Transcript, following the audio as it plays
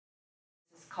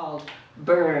called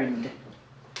Burned.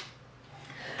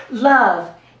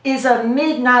 Love is a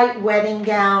midnight wedding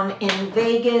gown in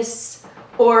Vegas,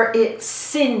 or it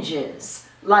singes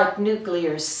like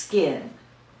nuclear skin.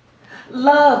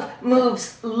 Love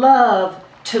moves love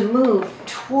to move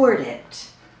toward it,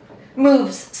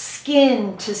 moves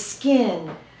skin to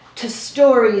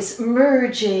stories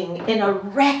merging in a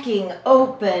wrecking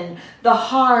open, the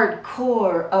hard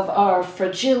core of our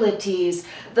fragilities,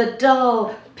 the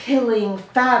dull pilling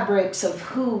fabrics of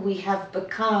who we have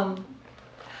become.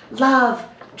 Love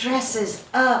dresses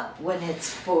up when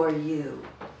it's for you,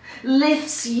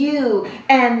 lifts you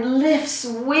and lifts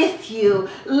with you.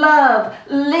 Love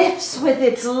lifts with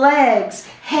its legs,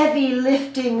 heavy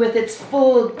lifting with its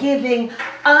full giving.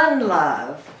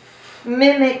 Unlove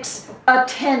mimics a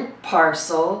tent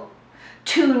parcel,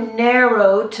 too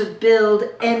narrow to build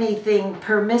anything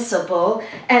permissible,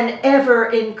 an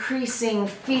ever-increasing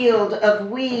field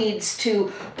of weeds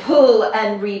to pull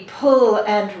and repull,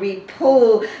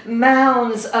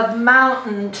 mounds of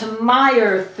mountain to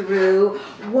mire through,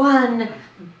 one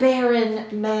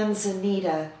barren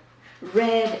manzanita,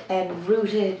 red and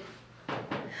rooted,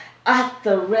 at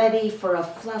the ready for a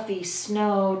fluffy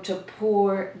snow to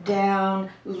pour down,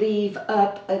 leave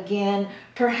up again.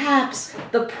 Perhaps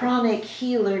the pranic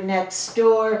healer next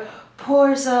door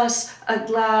pours us a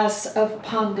glass of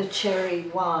Pondicherry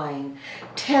wine,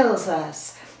 tells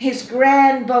us his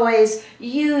grandboys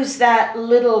use that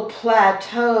little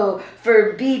plateau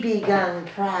for BB gun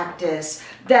practice,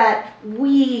 that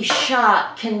wee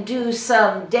shot can do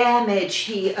some damage,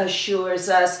 he assures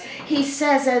us. He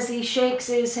says as he shakes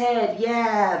his head,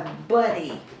 "Yeah,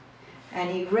 buddy."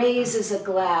 And he raises a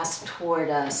glass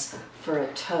toward us for a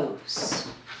toast.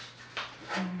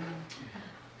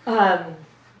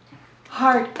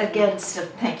 Heart against a,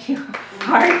 thank you,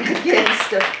 heart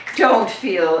against a, don't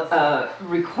feel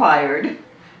required.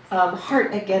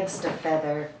 Heart against a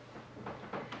feather.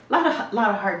 A lot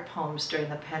of hard poems during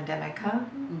the pandemic, huh?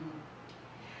 Mm-hmm.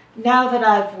 Now that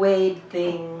I've weighed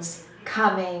things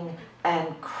coming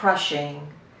and crushing,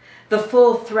 the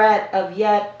full threat of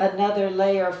yet another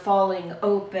layer falling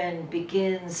open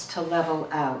begins to level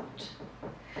out.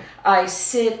 I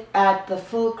sit at the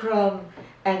fulcrum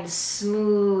and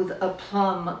smooth a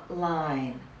plumb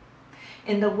line.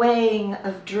 In the weighing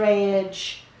of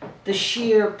drayage, the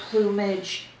sheer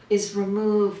plumage is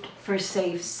removed for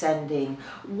safe sending.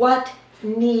 What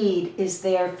need is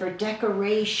there for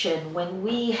decoration when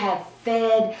we have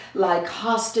fed like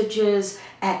hostages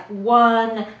at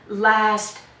one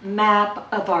last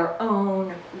map of our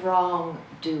own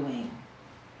wrongdoing?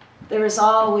 There is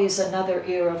always another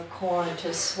ear of corn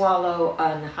to swallow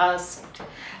unhusked,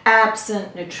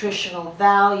 absent nutritional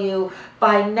value.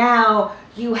 By now,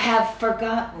 you have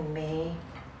forgotten me,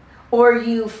 or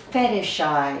you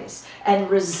fetishize and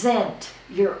resent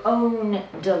your own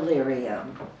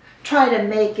delirium. Try to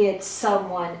make it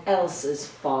someone else's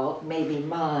fault, maybe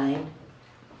mine.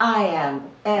 I am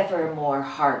ever more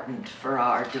heartened for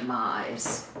our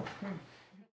demise.